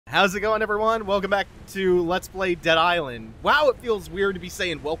How's it going, everyone? Welcome back to Let's Play Dead Island. Wow, it feels weird to be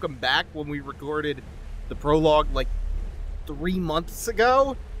saying welcome back when we recorded the prologue like 3 months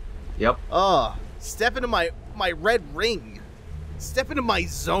ago. Yep. Step into my red ring. Step into my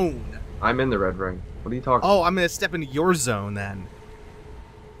zone. I'm in the red ring. What are you talking about? Oh, I'm gonna step into your zone then.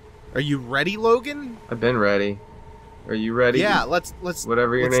 Are you ready, Logan? I've been ready. Are you ready? Yeah, let's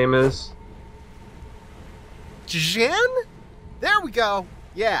Whatever your name is. Jen? There we go.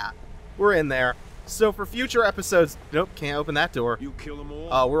 Yeah, we're in there. So for future episodes, nope, can't open that door. You kill them all.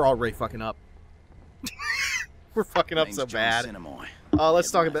 Oh, we're already fucking up. We're fucking up so bad.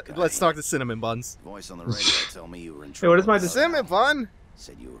 Let's talk to Cinnamon Buns. Voice on the radio tell me you were in Hey, what is my Cinnamon Bun?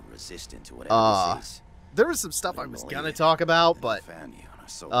 Said you were resistant to whatever disease. There was some stuff I was gonna talk about, but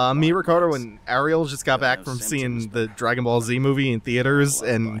me, Ricardo, and Ariel just got back from seeing the Dragon Ball Z movie in theaters,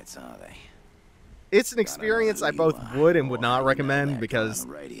 and it's an experience I both would and would not recommend because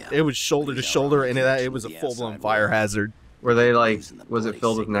it was shoulder to shoulder, and it was a full-blown fire hazard. Were they like, was it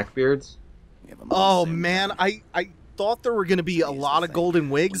filled with neckbeards? Oh man, I thought there were going to be a lot of golden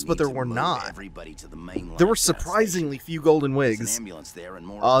wigs, but there were not. There were surprisingly few golden wigs.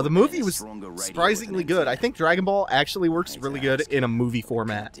 The movie was surprisingly good. I think Dragon Ball actually works really good in a movie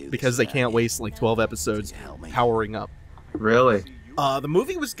format because they can't waste like 12 episodes powering up. Really? The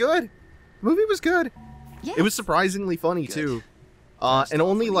movie was good. The movie was good. Yes. It was surprisingly funny too. And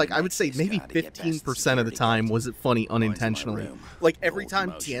only like, I would say maybe 15% of the time was it funny unintentionally. Like every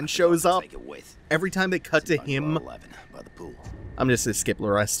time Tien shows up, every time they cut to him, I'm just gonna skip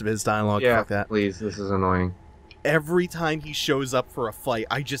the rest of his dialogue. Yeah, fuck that. Please, this is annoying. Every time he shows up for a fight,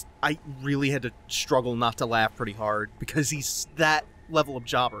 I really had to struggle not to laugh pretty hard because he's that level of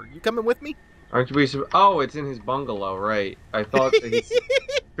jobber. You coming with me? Aren't we? Oh, it's in his bungalow, right? I thought that he's...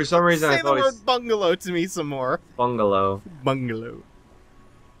 For some reason, I thought Say the word bungalow to me some more. Bungalow. Bungalow.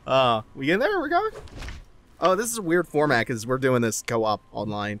 We in there? We're going? Oh, this is a weird format because we're doing this co-op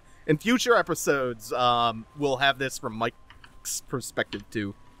online. In future episodes, we'll have this from Mike's perspective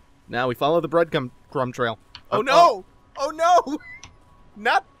too. Now we follow the breadcrumb trail. Oh no! Oh no!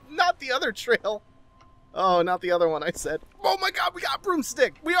 Not the other trail. Oh, not the other one I said. Oh my god, we got a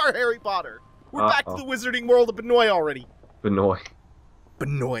broomstick! We are Harry Potter! We're back to the wizarding world of Banoi already. Banoi.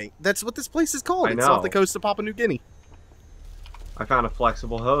 Banoi. That's what this place is called. I It's know. off the coast of Papua New Guinea. I found a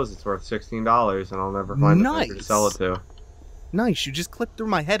flexible hose. It's worth $16, and I'll never find a vendor to sell it to. Nice. You just clipped through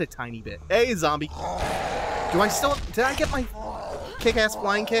my head a tiny bit. Hey, zombie. Do I still... Did I get my kick-ass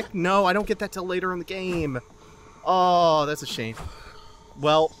flying kick? No, I don't get that till later in the game. Oh, that's a shame.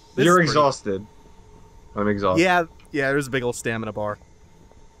 Well, You're exhausted. I'm exhausted. Yeah, there's a big old stamina bar.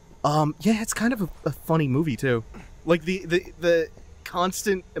 Yeah, it's kind of a funny movie, too. Like, the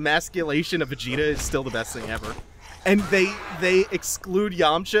constant emasculation of Vegeta is still the best thing ever. And they exclude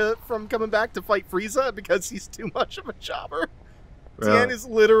Yamcha from coming back to fight Frieza because he's too much of a jobber. Really? Tien is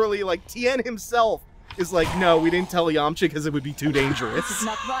literally like, Tien himself is like, no, we didn't tell Yamcha because it would be too dangerous. This is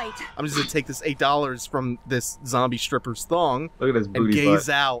not right. I'm just gonna take this $8 from this zombie stripper's thong. Look at his booty and gaze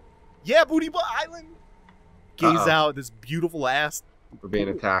butt. out. Yeah, booty butt island. Gaze out at this beautiful ass. We're being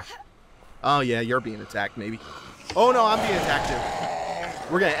attacked. Oh yeah, you're being attacked maybe. Oh no, I'm being attacked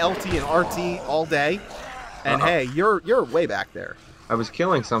too. We're gonna LT and RT all day. And hey, you're way back there. I was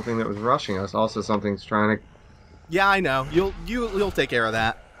killing something that was rushing us. Also, something's trying to... Yeah, I know. You'll take care of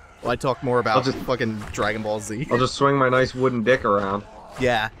that. Well, I talk more about fucking Dragon Ball Z. I'll just swing my nice wooden dick around.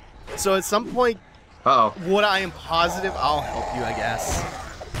 Yeah. So at some point, what I am positive, I'll help you, I guess.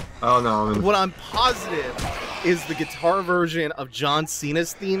 Oh no. What I'm positive is the guitar version of John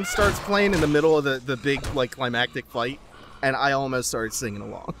Cena's theme starts playing in the middle of the big like climactic fight, and I almost started singing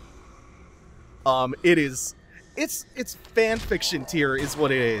along. It's fan fiction tier is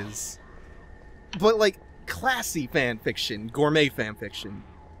what it is. But like classy fan fiction, gourmet fan fiction.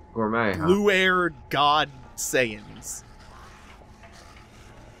 Gourmet, huh? Blue-aired god sayings.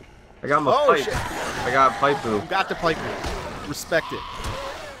 I got my pipe. Shit. I got pipe boo. You got the pipe boo. Respect it.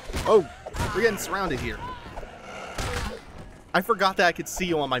 Oh, we're getting surrounded here. I forgot that I could see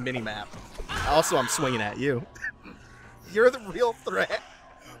you on my mini-map. Also, I'm swinging at you. You're the real threat.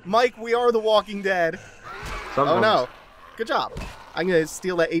 Mike, we are the Walking Dead. Oh no. Good job. I'm gonna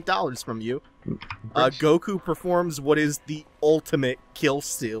steal that $8 from you. Goku performs what is the ultimate kill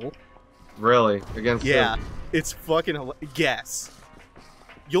steal. Really? Against Yeah. It's fucking guess.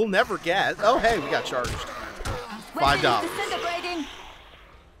 You'll never guess. Oh hey, we got charged. $5.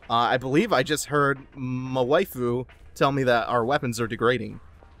 I believe I just heard my waifu tell me that our weapons are degrading.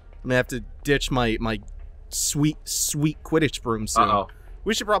 I'm gonna have to ditch my sweet Quidditch broom soon.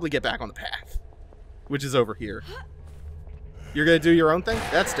 We should probably get back on the path, which is over here. You're gonna do your own thing?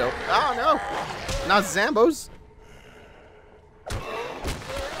 That's dope. Oh, no. Not Zambos.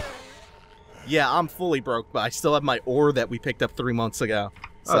 Yeah, I'm fully broke, but I still have my ore that we picked up 3 months ago.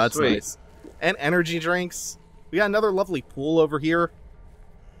 So that's sweet. nice. And energy drinks. We got another lovely pool over here.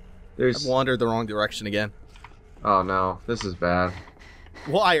 I've wandered the wrong direction again. Oh, no. This is bad.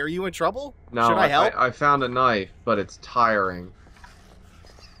 Why? Are you in trouble? No, Should I help? I found a knife, but it's tiring.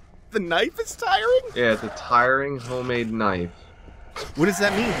 The knife is tiring? Yeah, it's a tiring homemade knife. What does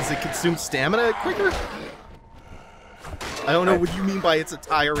that mean? Does it consume stamina quicker? I don't know what you mean by it's a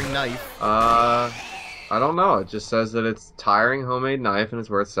tiring knife. I don't know. It just says that it's tiring homemade knife and it's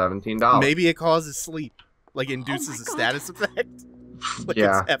worth $17. Maybe it causes sleep. Like induces a status effect. Like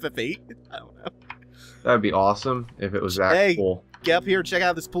Yeah. it's FF8? I don't know. That'd be awesome if it was that cool. Get up here, check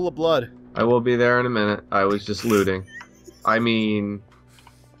out this pool of blood. I will be there in a minute. I was just looting. I mean...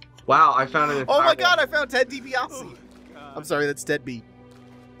 Wow, I found an entire... Oh my god, I found Ted DiBiase! I'm sorry, that's Ted B.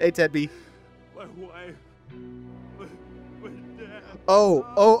 Hey, Ted B. My wife. My dad.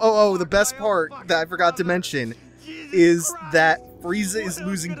 Oh, the best part that I forgot to mention is that Frieza is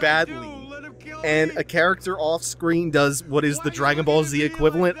losing badly, and a character off screen does what is the Dragon Ball Z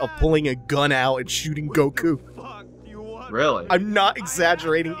equivalent of pulling a gun out and shooting Goku. Really? I'm not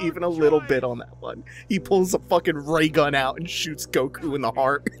exaggerating even a little bit on that one. He pulls a fucking ray gun out and shoots Goku in the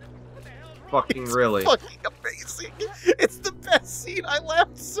heart. Fucking really? Fucking amazing. It's the best scene. I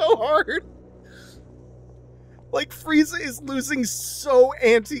laughed so hard. Like, Frieza is losing so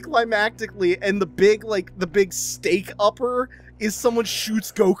anticlimactically, and the big stake upper is someone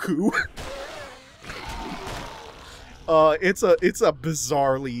shoots Goku. It's a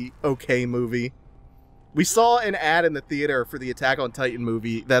bizarrely okay movie. We saw an ad in the theater for the Attack on Titan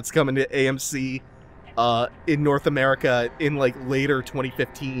movie that's coming to AMC in North America in like later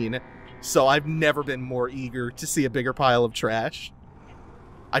 2015. So I've never been more eager to see a bigger pile of trash.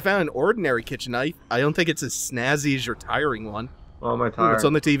 I found an ordinary kitchen knife. I don't think it's as snazzy as your tiring one. Oh, my Ooh, tired. it's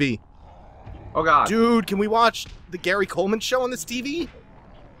on the TV. Oh, God. Dude, can we watch the Gary Coleman show on this TV?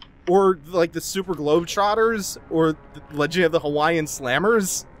 Or, like, the Super Globetrotters? Or the Legend of the Hawaiian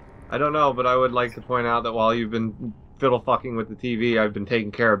Slammers? I don't know, but I would like to point out that while you've been fiddle-fucking with the TV, I've been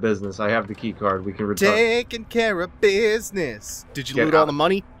taking care of business. I have the key card. We can return. Taking care of business. Did you Get loot all out. the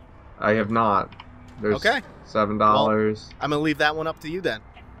money? I have not. There's Okay. $7. I'm gonna leave that one up to you then.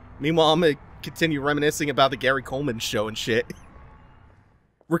 Meanwhile, I'm gonna continue reminiscing about the Gary Coleman show and shit.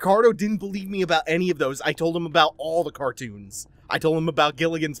 Ricardo didn't believe me about any of those. I told him about all the cartoons. I told him about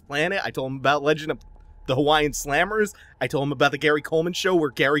Gilligan's Planet. I told him about Legend of the Hawaiian Slammers. I told him about the Gary Coleman show where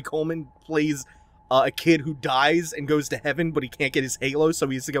Gary Coleman plays a kid who dies and goes to heaven, but he can't get his halo, so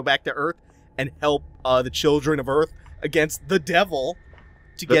he has to go back to Earth and help the children of Earth against the devil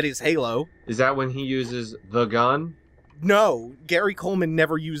to get his halo. Is that when he uses the gun? No, Gary Coleman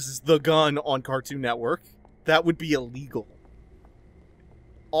never uses the gun on Cartoon Network. That would be illegal.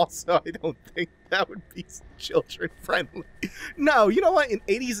 Also, I don't think that would be children-friendly. No, you know what? In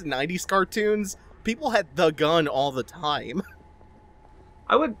 80s and 90s cartoons, people had the gun all the time.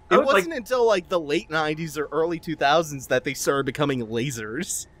 It wasn't until, like, the late 90s or early 2000s that they started becoming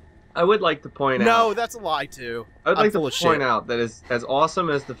lasers. I would like to point out... No, that's a lie, too. I would like to point point out that as awesome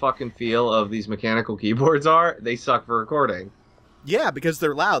as the fucking feel of these mechanical keyboards are, they suck for recording. Yeah, because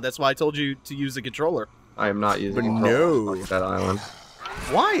they're loud. That's why I told you to use a controller. I am not using But a no. controller. Fuck Dead Island.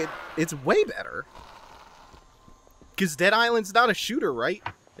 Why? It's way better. Because Dead Island's not a shooter, right?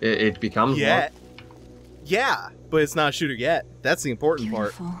 It becomes Yeah. one. Yeah, but it's not a shooter yet. That's the important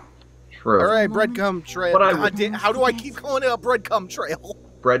part. True. All right, breadcrumb trail. But How do I keep calling it a breadcrumb trail?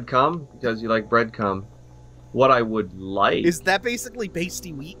 Breadcrumb? Because you like breadcrumb. What I would like... Is that basically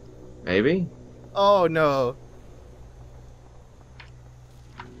pasty wheat? Maybe? Oh, no.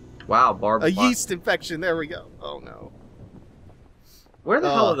 Wow, barbed A wire. yeast infection. There we go. Oh, no. Where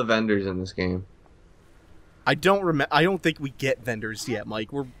the hell are the vendors in this game? I don't remember. I don't think we get vendors yet, Mike.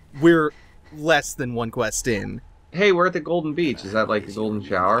 We're less than one quest in. Hey, we're at the Golden Beach. Is that like the Golden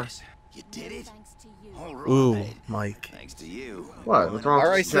Shower? You did it? All right. Ooh, Mike. Thanks to you. What? What's wrong All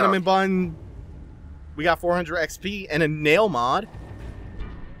with right, the Cinnamon Bun. We got 400 XP and a nail mod.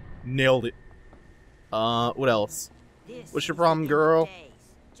 Nailed it. What else? What's your problem, girl?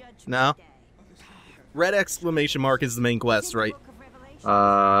 No? Red exclamation mark is the main quest, right?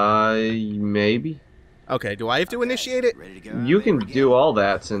 Maybe. Okay, do I have to initiate it? Ready to go? You can do all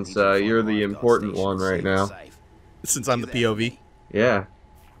that since you're the important one right now. Since I'm the POV. Yeah.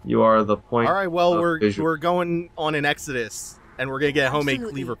 You are the point. All right, well, of visual. we're going on an exodus, and we're gonna get a homemade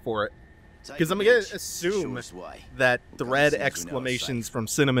Absolutely. cleaver for it. Because I'm gonna assume that the red exclamations from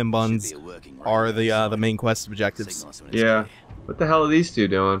Cinnamon Buns are the main quest objectives. Yeah. What the hell are these two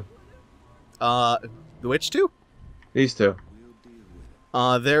doing? Which two? These two.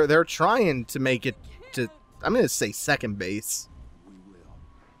 They're trying to make it to, I'm gonna say second base.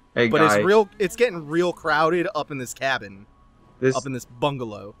 Hey, But guy. it's getting real crowded up in this cabin, up in this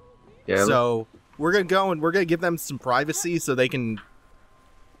bungalow. Yeah. So we're gonna go and we're gonna give them some privacy so they can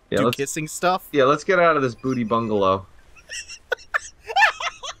do kissing stuff. Yeah, let's get out of this booty bungalow.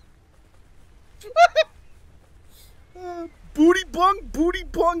 Booty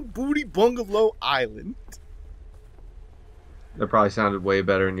bungalow island. That probably sounded way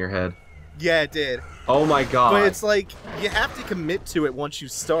better in your head. Yeah, it did. Oh my god. But it's like, you have to commit to it once you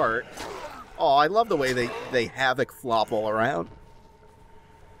start. Oh, I love the way they havoc flop all around.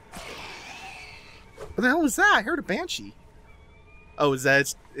 What the hell was that? I heard a banshee. Oh, is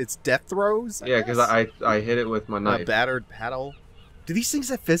that it's death throws? Yeah, because I hit it with my A knife. battered paddle. Do these things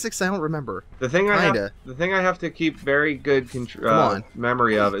have physics? I don't remember. The thing I have to keep very good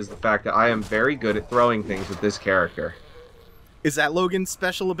memory of is the fact that I am very good at throwing things with this character. Is that Logan's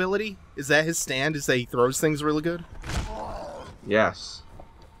special ability? Is that his stand? Is that he throws things really good? Yes.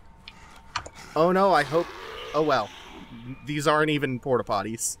 Oh no, I hope... Oh well. These aren't even porta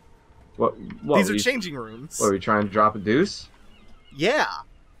potties. What These are changing rooms. What, are we trying to drop a deuce? Yeah.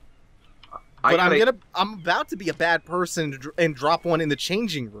 But I'm about to be a bad person and drop one in the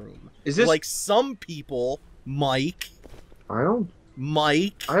changing room. Is this like some people, Mike?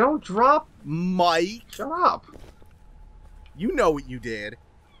 Mike. I don't drop. Mike. Shut up. You know what you did.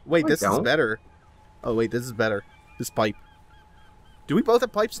 Wait, this is better. Oh wait, this is better. This pipe. Do we both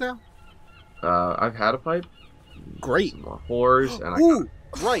have pipes now? I've had a pipe. Great. Some more whores and Ooh,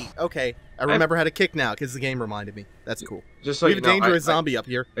 right. Okay. I remember how to kick now because the game reminded me. That's cool. Just so we have a dangerous zombie up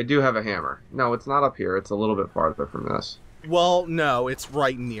here. I do have a hammer. No, it's not up here. It's a little bit farther from this. Well, no, it's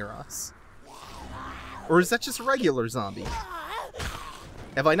right near us. Or is that just a regular zombie?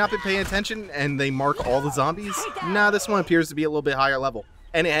 Have I not been paying attention and they mark all the zombies? Nah, this one appears to be a little bit higher level.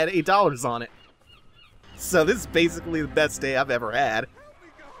 And it had $8 on it. So this is basically the best day I've ever had.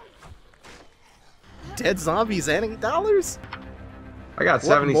 Dead zombies and $8? I got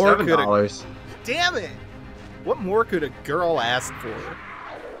 $77. Damn it! What more could a girl ask for?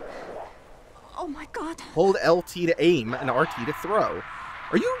 Oh my god. Hold LT to aim and RT to throw.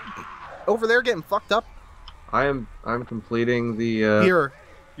 Are you over there getting fucked up? I'm completing the Here,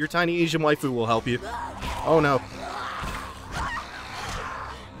 your tiny Asian waifu will help you. Oh no.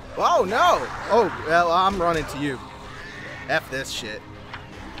 Oh no! Oh, well, I'm running to you. F this shit.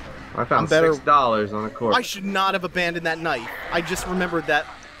 I found $6 on a corpse. I should not have abandoned that knife. I just remembered that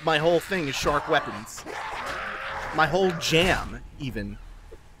my whole thing is sharp weapons. My whole jam, even.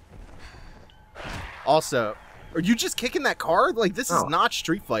 Also, are you just kicking that car? Like, this is not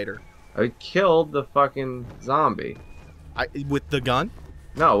Street Fighter. I killed the fucking zombie. With the gun?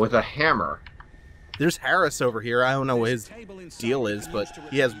 No, with a hammer. There's Harris over here. I don't know what his deal is, but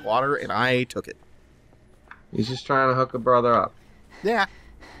he has water, and I took it. He's just trying to hook a brother up. Yeah.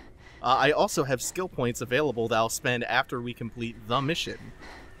 I also have skill points available that I'll spend after we complete the mission.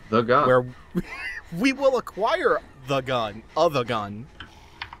 The gun. Where we will acquire the gun. The gun.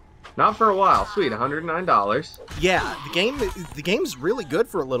 Not for a while. Sweet, $109. Yeah, the game's really good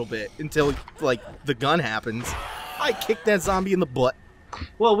for a little bit until, like, the gun happens. I kicked that zombie in the butt.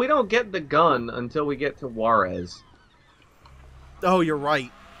 Well, we don't get the gun until we get to Juarez. Oh, you're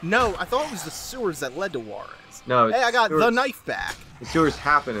right. No, I thought it was the sewers that led to Juarez. No, hey, I got the knife back. The sewers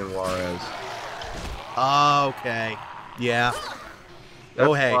happen in Juarez. Okay. Yeah.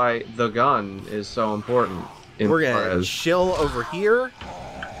 That's hey. why the gun is so important in We're gonna Juarez. chill over here.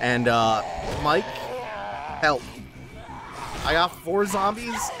 And, Mike, help. I got 4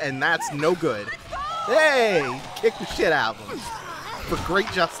 zombies, and that's no good. Hey! Kick the shit out of them. For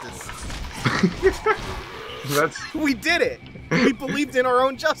great justice. We did it! We believed in our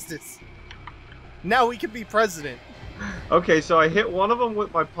own justice. Now we can be president. Okay, so I hit one of them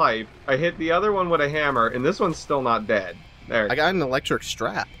with my pipe, I hit the other one with a hammer, and this one's still not dead. There. I got an electric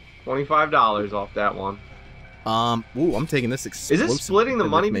strap. $25 off that one. Ooh, I'm taking this explosive. Is it splitting the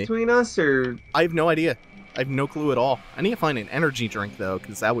money between us, or...? I have no idea. I have no clue at all. I need to find an energy drink, though,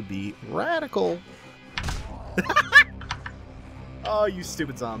 because that would be radical. Oh, you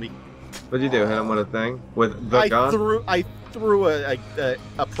stupid zombie. What'd you do, hit him with a thing? With the gun? I threw a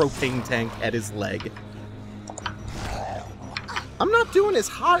propane tank at his leg. I'm not doing as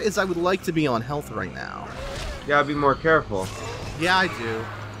hot as I would like to be on health right now. You gotta be more careful. Yeah, I do.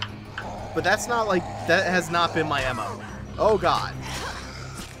 But that's not like, that has not been my MO. Oh god.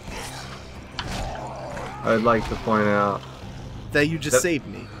 I'd like to point out that you just saved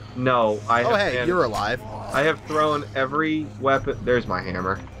me. No, I have. Oh, hey, you're alive. I have thrown every weapon. There's my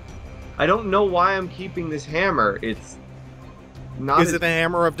hammer. I don't know why I'm keeping this hammer. It's not. Is it the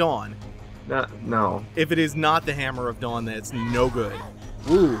Hammer of Dawn? No. If it is not the Hammer of Dawn, then it's no good.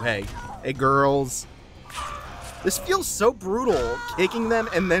 Ooh, hey. Hey, girls. This feels so brutal, kicking them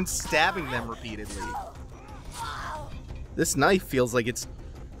and then stabbing them repeatedly. This knife feels like it's...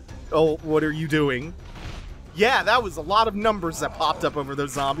 Oh, what are you doing? Yeah, that was a lot of numbers that popped up over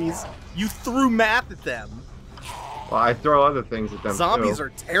those zombies. You threw math at them. Well, I throw other things at them, Zombies too. are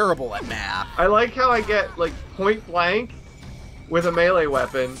terrible at math. I like how I get, like, point blank with a melee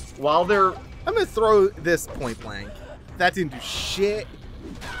weapon while they're... I'm gonna throw this point blank. That didn't do shit.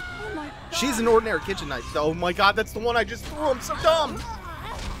 She's an ordinary kitchen knife. Oh my god, that's the one I just threw. I'm so dumb.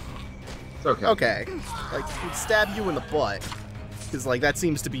 It's okay. Okay. Like, stab you in the butt. Because, like, that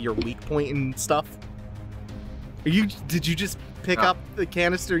seems to be your weak point and stuff. Did you just pick up the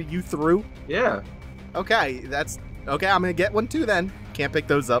canister you threw? Yeah. Okay, that's... Okay, I'm gonna get one too then. Can't pick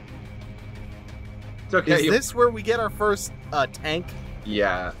those up. It's okay. Is this where we get our first tank?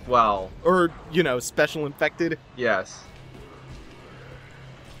 Yeah, well... Or, you know, special infected? Yes.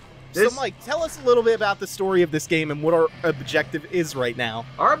 So, Mike, tell us a little bit about the story of this game and what our objective is right now.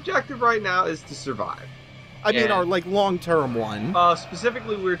 Our objective right now is to survive. I mean, our, like, long-term one.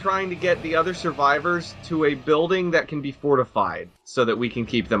 Specifically, we're trying to get the other survivors to a building that can be fortified so that we can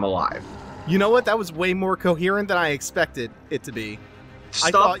keep them alive. You know what? That was way more coherent than I expected it to be. Stop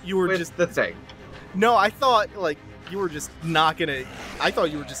I thought you were with just... the thing. No, I thought, like, you were just not gonna... I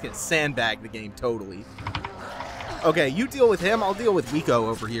thought you were just gonna sandbag the game totally. Okay, you deal with him, I'll deal with Wiko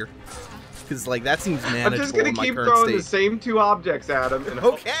over here. Because, like, that seems manageable. I'm just gonna in my keep current throwing state. the same two objects at him. And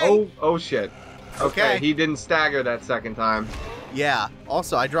Okay. Oh shit. Okay, he didn't stagger that second time. Yeah.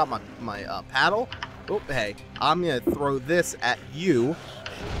 Also, I dropped my paddle. Oh, hey. I'm gonna throw this at you.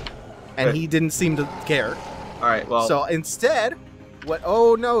 And he didn't seem to care. Alright, well... So, instead... What?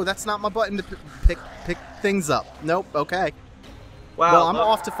 Oh, no, that's not my button to pick things up. Nope, okay. Wow, Well, I'm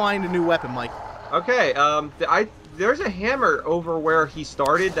off to find a new weapon, Mike. Okay, there's a hammer over where he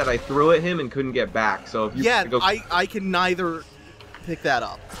started that I threw at him and couldn't get back, so if you go... I can neither pick that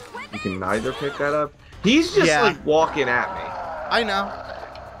up. You can neither pick that up? He's just, like, walking at me. I know.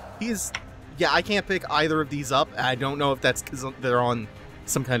 Yeah, I can't pick either of these up. I don't know if that's because they're on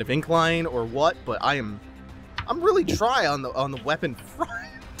some kind of incline or what, but I'm really dry on the weapon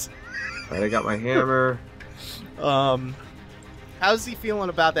front. Alright, I got my hammer. How's he feeling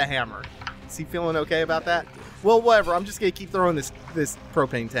about the hammer? Is he feeling okay about that? Well, whatever. I'm just gonna keep throwing this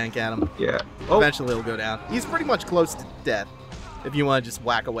propane tank at him. Yeah. Oh. Eventually he'll go down. He's pretty much close to death. If you want to just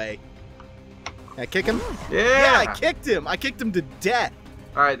whack away. Can I kick him? Yeah. I kicked him. I kicked him to death.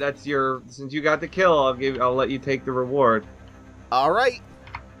 All right, that's your. Since you got the kill, I'll let you take the reward. All right.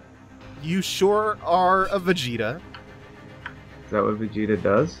 You sure are a Vegeta. Is that what Vegeta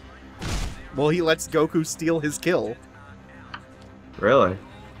does? Well, he lets Goku steal his kill. Really?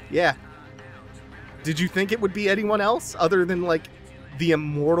 Yeah. Did you think it would be anyone else other than, like, the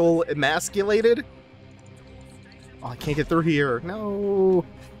immortal emasculated? Oh, I can't get through here. No.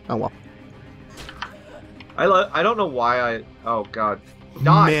 Oh, well. I don't know why Oh, God.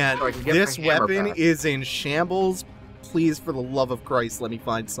 Die, Man, so I can get this my hammer weapon back. is in shambles. Please, for the love of Christ, let me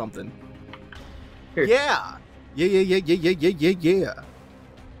find something. Here. Yeah. Yeah.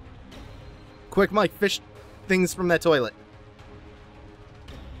 Quick, Mike, fish things from that toilet.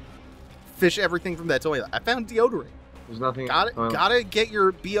 Fish everything from that toilet. I found deodorant. There's nothing. Gotta get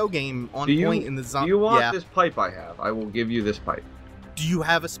your BO game on point in the zombie. Do you want this pipe I have? I will give you this pipe. Do you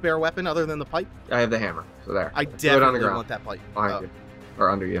have a spare weapon other than the pipe? I have the hammer. So there. I definitely want that pipe. Behind you. Or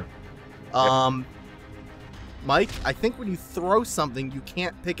under you. Mike, I think when you throw something, you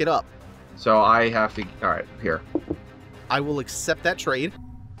can't pick it up. So I have to... Alright, here. I will accept that trade.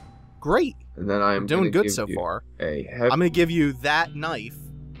 Great. And then I'm doing good so far. I'm going to give you that knife.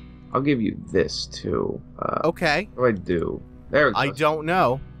 I'll give you this, too. Okay. What do I do? There we go. I don't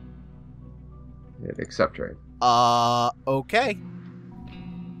know. Accept trade. Okay.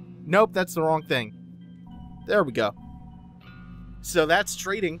 Nope, that's the wrong thing. There we go. So that's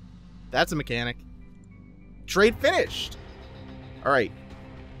trading. That's a mechanic. Trade finished. All right.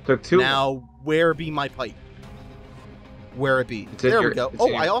 Took two. Now, where be my pipe? Where it be? There we go.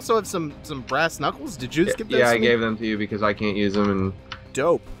 Oh, I also have some brass knuckles. Did you skip those? Yeah, I gave them to you because I can't use them. And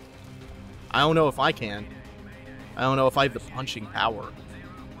dope. I don't know if I can. I don't know if I have the punching power. All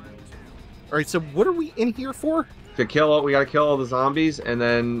right, so what are we in here for? To kill, we gotta kill all the zombies, and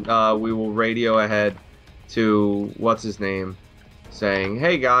then we will radio ahead to what's his name, saying,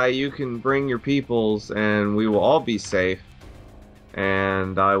 "Hey guy, you can bring your peoples and we will all be safe.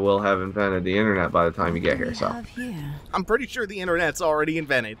 And I will have invented the internet by the time you get here." So I'm pretty sure the internet's already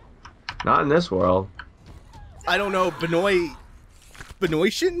invented. not in this world. I don't know,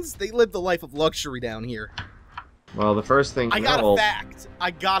 Benoitians? They live the life of luxury down here. Well, the first thing I got a fact.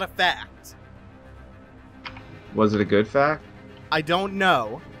 I got a fact. Was it a good fact? I don't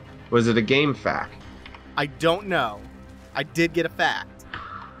know. Was it a game fact? I don't know. I did get a fact.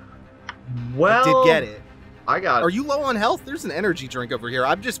 Well, I did get it. I got. Are you low on health? There's an energy drink over here.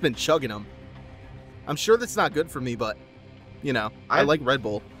 I've just been chugging them. I'm sure that's not good for me, but, you know, I like Red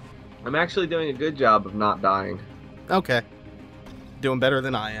Bull. I'm actually doing a good job of not dying. Okay. Doing better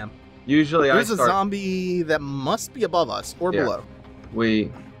than I am. Usually There's a zombie that must be above us or below.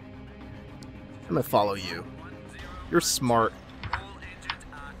 I'm gonna follow you. You're smart.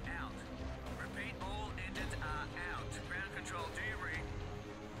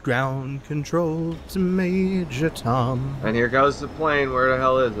 Ground control to Major Tom. And here goes the plane. Where the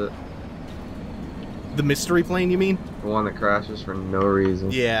hell is it? The mystery plane, you mean? The one that crashes for no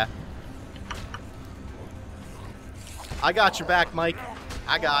reason. Yeah. I got your back, Mike.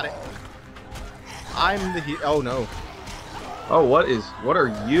 I got it. I'm the oh no. Oh, what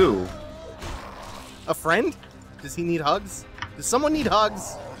are you? A friend? Does he need hugs? Does someone need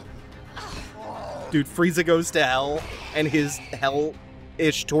hugs? Dude, Frieza goes to hell, and his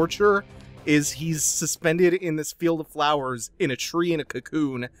hell-ish torture is he's suspended in this field of flowers in a tree in a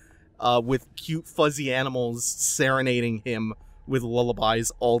cocoon with cute fuzzy animals serenading him with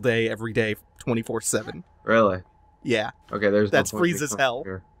lullabies all day, every day, 24/7. Really? Yeah. Okay, that's no point Frieza's hell.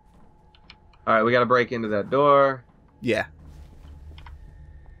 Here. All right, we gotta break into that door. Yeah.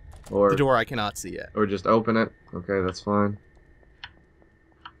 Or the door I cannot see yet. Or just open it. Okay, that's fine.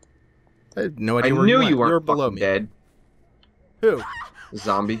 I had no idea I where knew you you weren't were below me. dead. Who?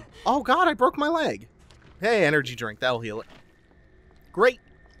 Zombie. Oh god, I broke my leg. Hey, energy drink. That'll heal it. Great.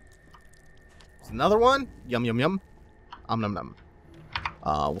 There's another one. Yum, yum, yum. Nom, nom.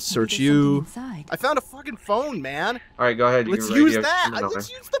 We'll search you. I found a fucking phone, man. All right, go ahead. Let's use that.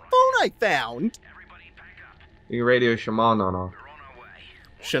 Let's use the phone I found. You can radio Shimano.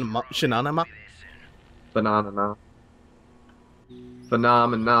 Shinanama? Banana.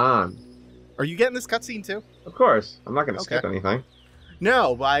 Phenomenon. Are you getting this cutscene too? Of course. I'm not going to skip anything.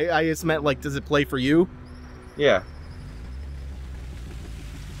 No, but I just meant, like, does it play for you? Yeah.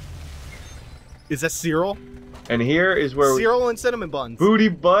 Is that Cyril? And here is where Cyril and Cinnamon Buns. Booty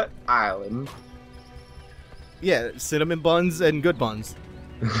Butt Island. Yeah, Cinnamon Buns and Good Buns.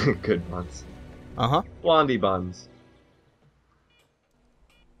 Good Buns. Uh-huh. Blondie Buns.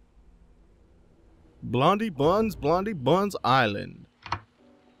 Blondie Buns Island.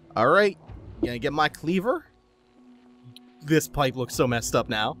 Alright. Gonna get my cleaver? This pipe looks so messed up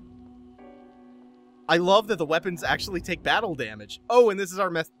now. I love that the weapons actually take battle damage. Oh, and this is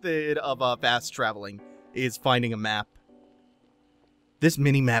our method of fast traveling, is finding a map. This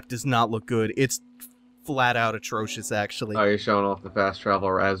mini-map does not look good. It's flat out atrocious, actually. Oh, you're showing off the fast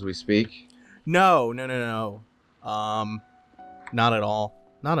traveler as we speak? No. Not at all. Not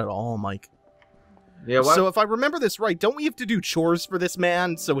at all, Mike. Yeah, what? So if I remember this right, don't we have to do chores for this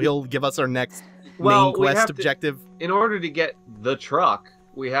man so he'll give us our next main quest objective? In order to get the truck,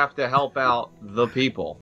 we have to help out the people.